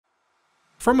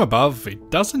From above, it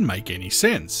doesn't make any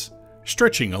sense.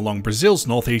 Stretching along Brazil's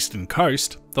northeastern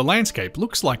coast, the landscape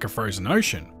looks like a frozen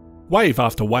ocean. Wave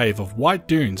after wave of white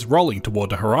dunes rolling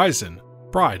toward the horizon,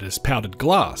 bright as powdered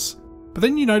glass. But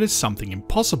then you notice something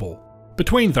impossible.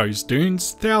 Between those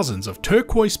dunes, thousands of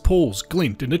turquoise pools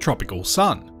glint in the tropical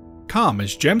sun, calm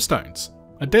as gemstones,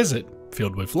 a desert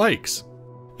filled with lakes.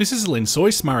 This is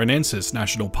Lençóis Maranhenses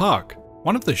National Park,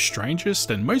 one of the strangest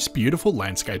and most beautiful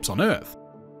landscapes on Earth.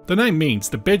 The name means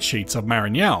the bed sheets of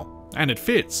Maranhão, and it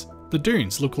fits. The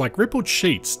dunes look like rippled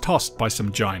sheets tossed by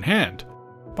some giant hand.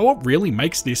 But what really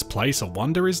makes this place a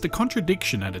wonder is the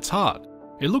contradiction at its heart.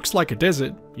 It looks like a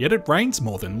desert, yet it rains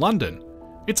more than London.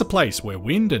 It's a place where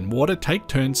wind and water take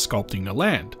turns sculpting the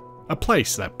land, a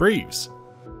place that breathes.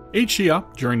 Each year,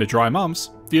 during the dry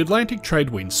months, the Atlantic trade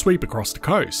winds sweep across the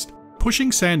coast,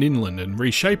 pushing sand inland and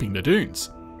reshaping the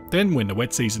dunes. Then when the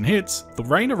wet season hits, the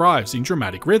rain arrives in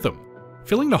dramatic rhythm,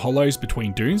 filling the hollows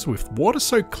between dunes with water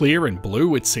so clear and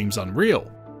blue it seems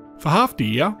unreal. For half the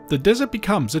year, the desert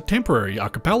becomes a temporary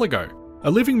archipelago,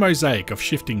 a living mosaic of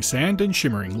shifting sand and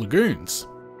shimmering lagoons.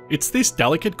 It's this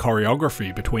delicate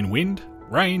choreography between wind,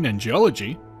 rain and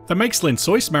geology that makes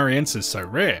Lençóis Maranhenses so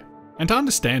rare. And to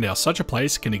understand how such a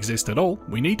place can exist at all,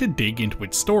 we need to dig into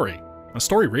its story. A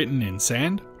story written in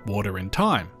sand, water and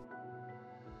time.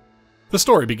 The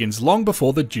story begins long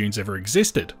before the dunes ever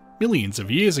existed, millions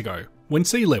of years ago, when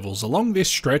sea levels along this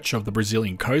stretch of the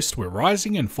Brazilian coast were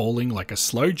rising and falling like a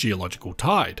slow geological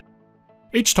tide.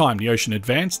 Each time the ocean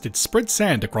advanced, it spread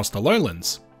sand across the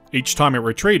lowlands. Each time it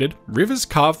retreated, rivers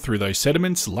carved through those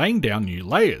sediments, laying down new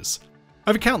layers.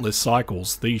 Over countless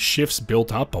cycles, these shifts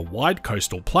built up a wide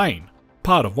coastal plain,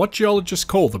 part of what geologists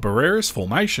call the Barreiras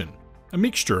Formation, a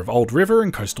mixture of old river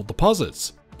and coastal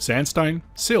deposits, sandstone,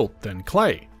 silt and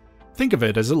clay. Think of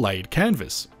it as a laid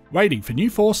canvas, waiting for new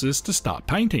forces to start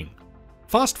painting.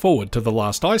 Fast forward to the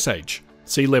last ice age.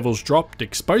 Sea levels dropped,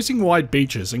 exposing wide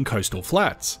beaches and coastal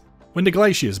flats. When the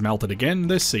glaciers melted again,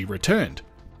 the sea returned,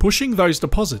 pushing those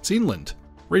deposits inland,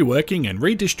 reworking and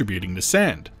redistributing the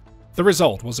sand. The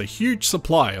result was a huge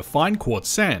supply of fine quartz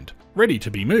sand, ready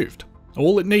to be moved.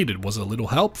 All it needed was a little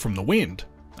help from the wind,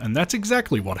 and that's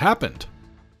exactly what happened.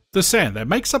 The sand that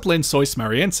makes up Lençóis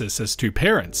Maranhenses has two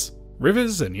parents,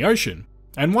 rivers and the ocean,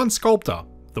 and one sculptor,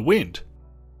 the wind.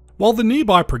 While the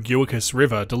nearby Preguiças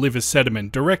River delivers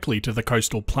sediment directly to the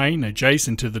coastal plain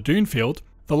adjacent to the dune field,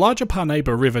 the larger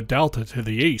Parnaíba River delta to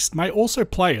the east may also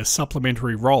play a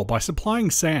supplementary role by supplying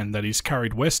sand that is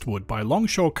carried westward by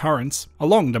longshore currents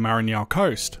along the Maranhão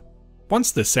coast.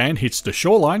 Once the sand hits the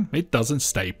shoreline, it doesn't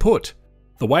stay put.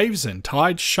 The waves and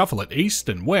tides shuffle it east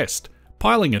and west,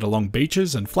 piling it along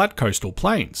beaches and flat coastal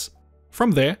plains.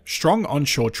 From there, strong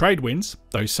onshore trade winds,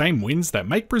 those same winds that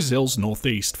make Brazil's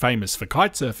northeast famous for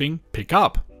kitesurfing, pick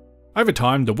up. Over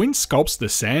time, the wind sculpts the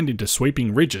sand into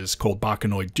sweeping ridges called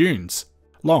barchanoid dunes,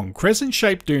 long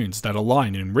crescent-shaped dunes that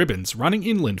align in ribbons running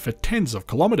inland for tens of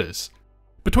kilometres.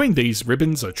 Between these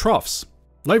ribbons are troughs,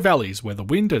 low valleys where the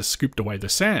wind has scooped away the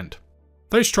sand.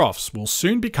 Those troughs will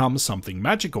soon become something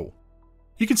magical.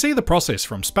 You can see the process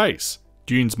from space,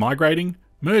 dunes migrating,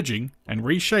 merging, and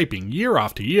reshaping year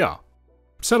after year.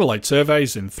 Satellite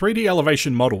surveys and 3D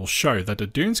elevation models show that the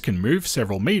dunes can move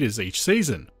several meters each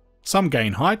season. Some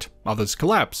gain height, others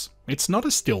collapse. It's not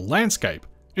a still landscape,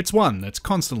 it's one that's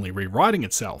constantly rewriting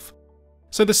itself.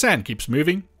 So the sand keeps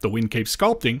moving, the wind keeps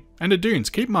sculpting, and the dunes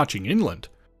keep marching inland.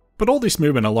 But all this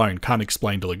movement alone can't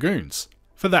explain the lagoons.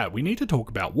 For that, we need to talk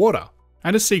about water,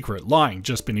 and a secret lying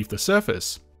just beneath the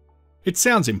surface. It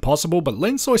sounds impossible, but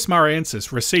Lençóis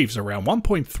Maranhenses receives around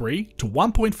 1.3 to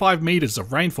 1.5 meters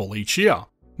of rainfall each year,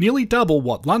 nearly double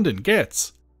what London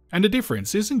gets. And the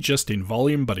difference isn't just in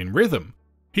volume but in rhythm.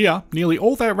 Here, nearly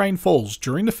all that rain falls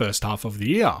during the first half of the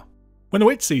year. When the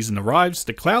wet season arrives,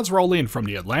 the clouds roll in from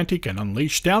the Atlantic and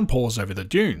unleash downpours over the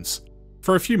dunes.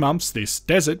 For a few months, this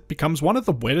desert becomes one of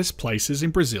the wettest places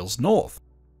in Brazil's north.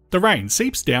 The rain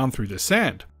seeps down through the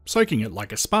sand, soaking it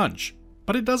like a sponge.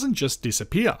 But it doesn't just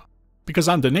disappear, because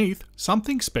underneath,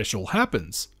 something special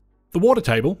happens. The water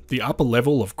table, the upper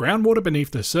level of groundwater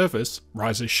beneath the surface,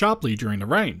 rises sharply during the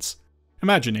rains.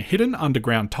 Imagine a hidden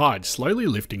underground tide slowly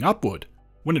lifting upward.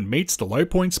 When it meets the low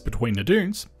points between the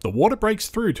dunes, the water breaks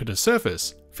through to the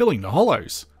surface, filling the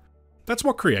hollows. That's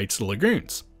what creates the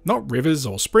lagoons, not rivers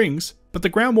or springs, but the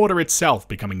groundwater itself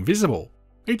becoming visible.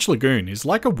 Each lagoon is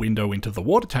like a window into the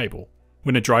water table.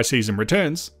 When a dry season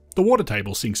returns, the water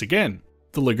table sinks again,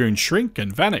 the lagoons shrink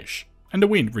and vanish, and the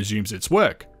wind resumes its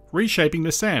work, reshaping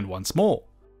the sand once more.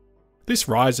 This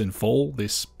rise and fall,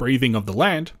 this breathing of the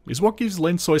land, is what gives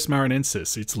Lençóis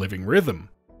Maranhenses its living rhythm.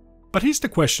 But here's the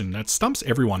question that stumps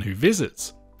everyone who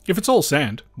visits. If it's all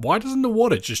sand, why doesn't the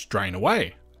water just drain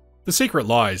away? The secret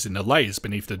lies in the layers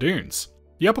beneath the dunes.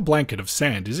 The upper blanket of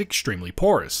sand is extremely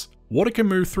porous, water can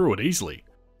move through it easily,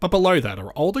 but below that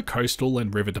are older coastal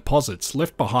and river deposits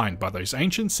left behind by those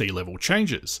ancient sea level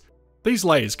changes. These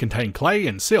layers contain clay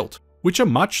and silt, which are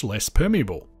much less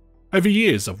permeable. Over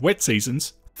years of wet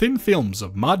seasons, thin films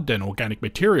of mud and organic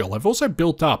material have also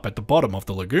built up at the bottom of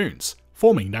the lagoons,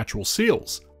 forming natural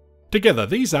seals. Together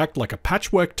these act like a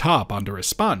patchwork tarp under a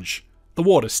sponge. The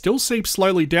water still seeps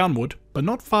slowly downward, but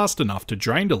not fast enough to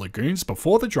drain the lagoons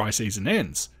before the dry season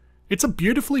ends. It's a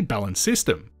beautifully balanced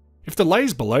system. If the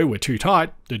layers below were too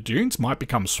tight, the dunes might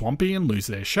become swampy and lose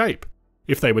their shape.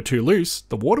 If they were too loose,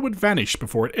 the water would vanish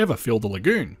before it ever filled the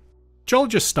lagoon.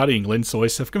 Geologists studying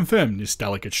Lençóis have confirmed this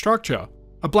delicate structure,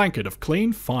 a blanket of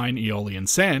clean, fine aeolian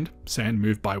sand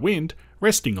moved by wind,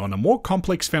 resting on a more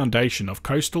complex foundation of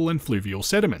coastal and fluvial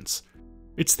sediments.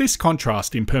 It's this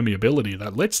contrast in permeability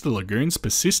that lets the lagoons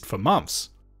persist for months.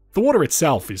 The water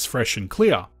itself is fresh and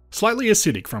clear, slightly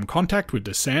acidic from contact with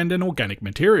the sand and organic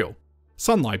material.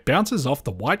 Sunlight bounces off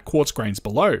the white quartz grains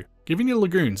below, giving the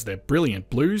lagoons their brilliant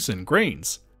blues and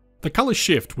greens. The colours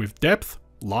shift with depth,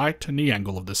 light, and the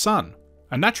angle of the sun,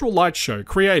 a natural light show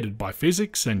created by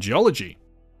physics and geology.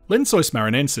 Lençóis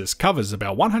Maranhenses covers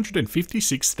about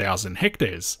 156,000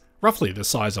 hectares, roughly the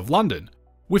size of London,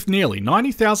 with nearly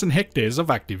 90,000 hectares of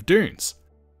active dunes.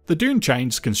 The dune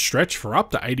chains can stretch for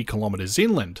up to 80 kilometres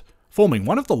inland, forming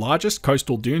one of the largest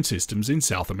coastal dune systems in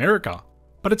South America.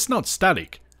 But it's not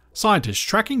static. Scientists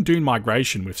tracking dune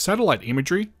migration with satellite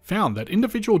imagery found that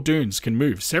individual dunes can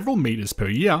move several metres per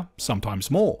year,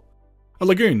 sometimes more. A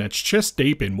lagoon that's chest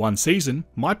deep in one season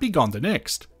might be gone the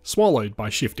next, swallowed by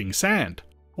shifting sand,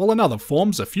 while another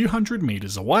forms a few hundred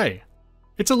metres away.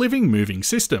 It's a living, moving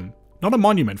system, not a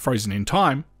monument frozen in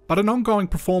time, but an ongoing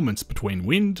performance between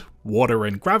wind, water,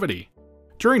 and gravity.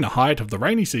 During the height of the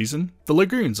rainy season, the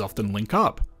lagoons often link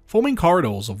up, forming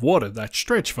corridors of water that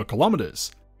stretch for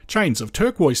kilometres, chains of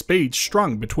turquoise beads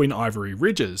strung between ivory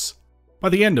ridges. By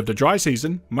the end of the dry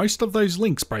season, most of those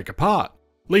links break apart,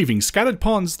 leaving scattered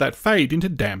ponds that fade into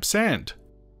damp sand.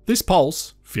 This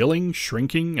pulse, filling,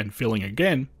 shrinking, and filling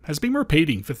again, has been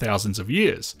repeating for thousands of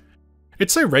years.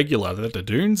 It's so regular that the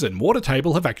dunes and water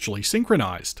table have actually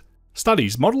synchronized.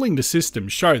 Studies modelling the system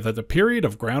show that the period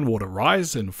of groundwater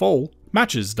rise and fall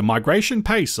matches the migration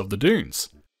pace of the dunes.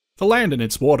 The land and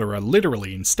its water are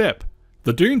literally in step.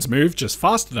 The dunes move just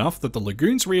fast enough that the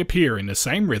lagoons reappear in the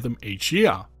same rhythm each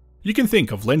year. You can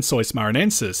think of Lençóis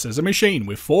Maranhenses as a machine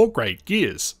with 4 great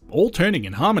gears, all turning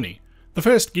in harmony. The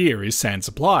first gear is sand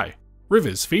supply,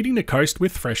 rivers feeding the coast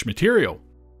with fresh material.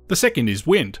 The second is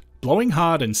wind, blowing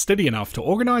hard and steady enough to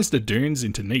organise the dunes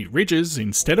into neat ridges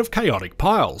instead of chaotic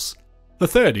piles. The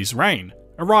third is rain,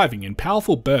 arriving in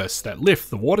powerful bursts that lift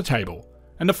the water table.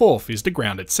 And the fourth is the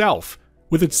ground itself,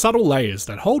 with its subtle layers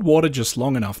that hold water just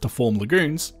long enough to form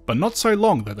lagoons, but not so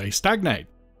long that they stagnate.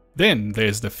 Then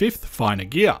there's the fifth, finer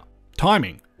gear,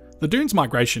 timing. The dunes'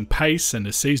 migration pace and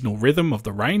the seasonal rhythm of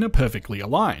the rain are perfectly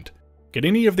aligned. Get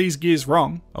any of these gears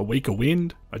wrong, a weaker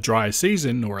wind, a drier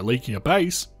season, or a leakier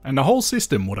base, and the whole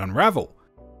system would unravel.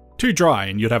 Too dry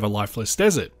and you'd have a lifeless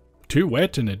desert. Too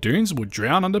wet and the dunes would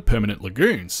drown under permanent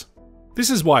lagoons. This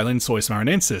is why Lençóis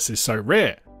Maranhenses is so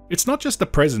rare. It's not just the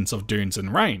presence of dunes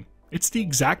and rain, it's the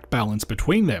exact balance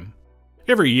between them.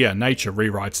 Every year nature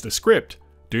rewrites the script.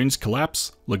 Dunes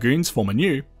collapse, lagoons form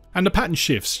anew, and the pattern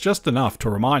shifts just enough to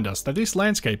remind us that this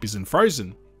landscape isn't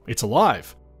frozen, it's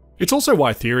alive. It's also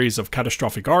why theories of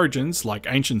catastrophic origins like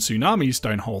ancient tsunamis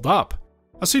don't hold up.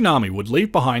 A tsunami would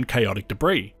leave behind chaotic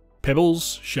debris,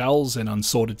 pebbles, shells, and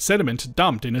unsorted sediment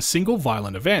dumped in a single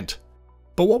violent event.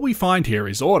 But what we find here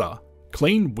is order,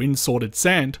 clean wind-sorted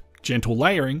sand, gentle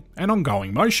layering, and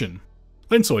ongoing motion.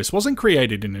 Lençóis wasn't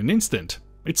created in an instant.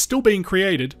 It's still being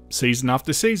created, season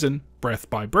after season, breath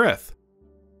by breath.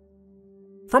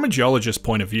 From a geologist's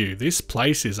point of view, this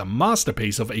place is a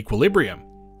masterpiece of equilibrium,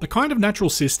 the kind of natural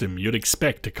system you'd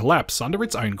expect to collapse under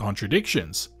its own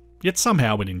contradictions, yet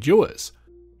somehow it endures.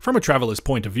 From a traveller's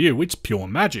point of view, it's pure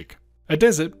magic, a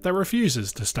desert that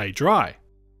refuses to stay dry.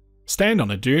 Stand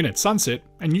on a dune at sunset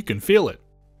and you can feel it,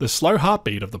 the slow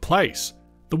heartbeat of the place.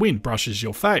 The wind brushes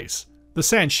your face, the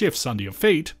sand shifts under your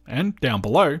feet, and down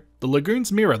below, the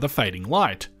lagoons mirror the fading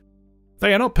light.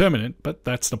 They are not permanent, but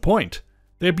that's the point.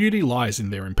 Their beauty lies in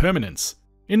their impermanence,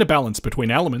 in the balance between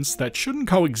elements that shouldn't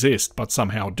coexist but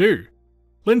somehow do.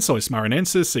 Lençóis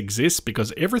Maranhenses exists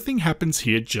because everything happens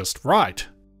here just right.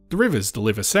 The rivers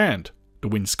deliver sand, the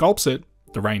wind sculpts it,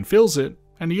 the rain fills it,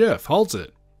 and the earth holds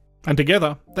it. And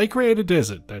together, they create a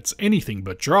desert that's anything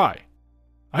but dry.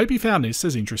 I hope you found this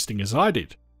as interesting as I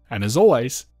did, and as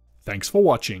always, Thanks for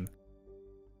watching.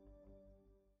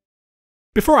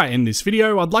 Before I end this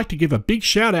video, I'd like to give a big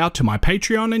shout out to my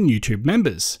Patreon and YouTube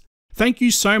members. Thank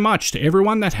you so much to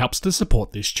everyone that helps to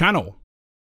support this channel.